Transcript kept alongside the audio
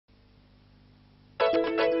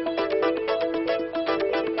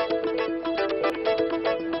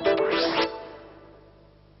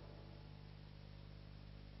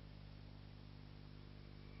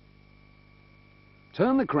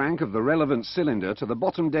Turn the crank of the relevant cylinder to the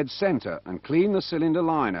bottom dead centre and clean the cylinder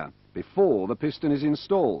liner before the piston is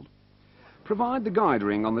installed. Provide the guide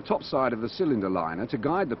ring on the top side of the cylinder liner to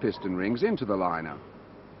guide the piston rings into the liner.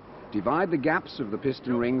 Divide the gaps of the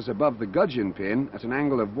piston rings above the gudgeon pin at an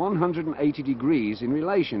angle of 180 degrees in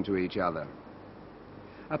relation to each other.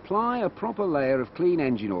 Apply a proper layer of clean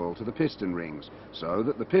engine oil to the piston rings so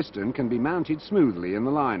that the piston can be mounted smoothly in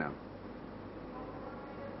the liner.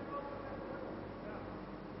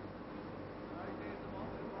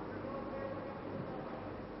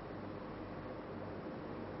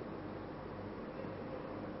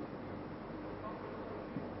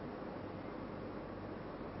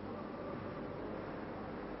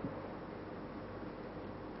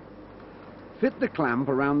 Fit the clamp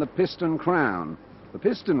around the piston crown. The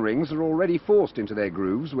piston rings are already forced into their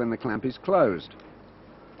grooves when the clamp is closed.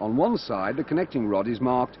 On one side, the connecting rod is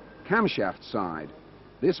marked camshaft side.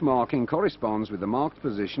 This marking corresponds with the marked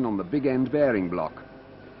position on the big end bearing block.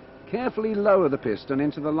 Carefully lower the piston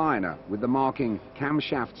into the liner with the marking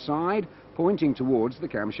camshaft side pointing towards the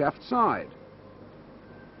camshaft side.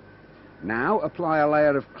 Now apply a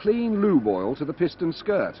layer of clean lube oil to the piston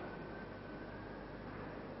skirt.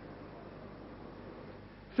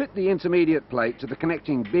 Fit the intermediate plate to the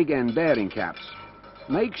connecting big end bearing caps.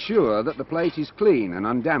 Make sure that the plate is clean and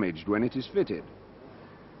undamaged when it is fitted.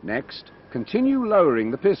 Next, continue lowering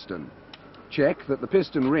the piston. Check that the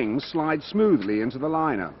piston rings slide smoothly into the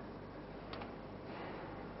liner.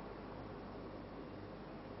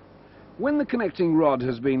 When the connecting rod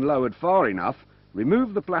has been lowered far enough,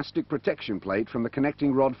 remove the plastic protection plate from the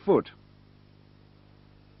connecting rod foot.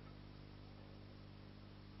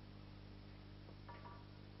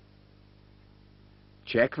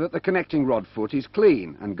 Check that the connecting rod foot is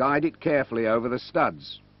clean and guide it carefully over the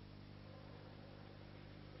studs.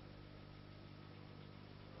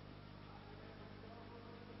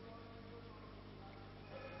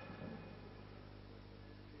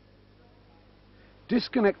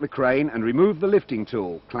 Disconnect the crane and remove the lifting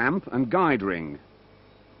tool, clamp and guide ring.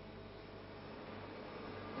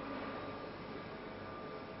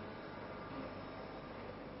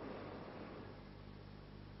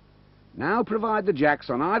 Now provide the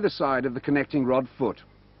jacks on either side of the connecting rod foot.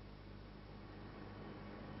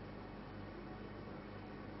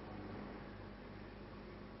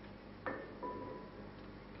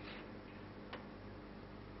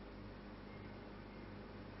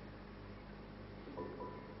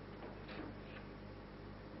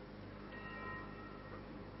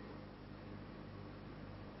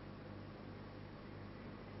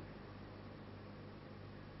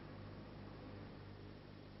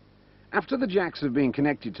 After the jacks have been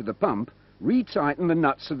connected to the pump, retighten the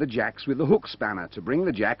nuts of the jacks with the hook spanner to bring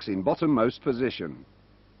the jacks in bottommost position.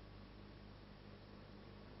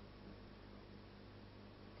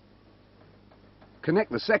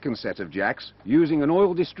 Connect the second set of jacks using an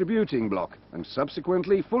oil distributing block and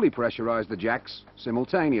subsequently fully pressurize the jacks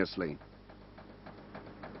simultaneously.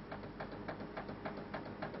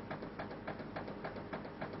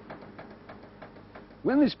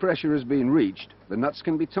 When this pressure has been reached, the nuts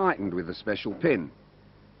can be tightened with a special pin.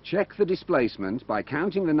 Check the displacement by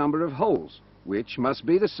counting the number of holes, which must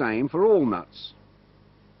be the same for all nuts.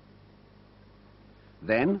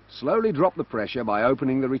 Then, slowly drop the pressure by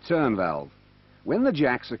opening the return valve. When the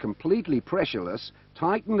jacks are completely pressureless,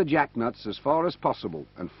 tighten the jack nuts as far as possible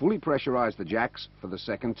and fully pressurize the jacks for the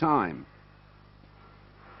second time.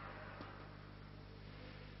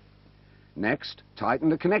 Next, tighten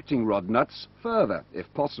the connecting rod nuts further,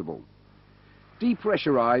 if possible.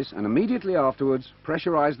 Depressurize and immediately afterwards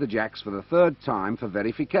pressurize the jacks for the third time for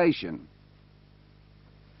verification.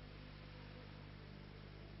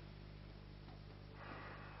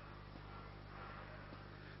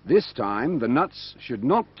 This time, the nuts should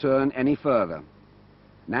not turn any further.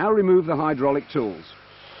 Now remove the hydraulic tools.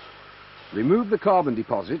 Remove the carbon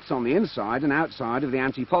deposits on the inside and outside of the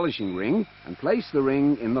anti-polishing ring and place the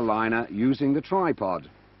ring in the liner using the tripod.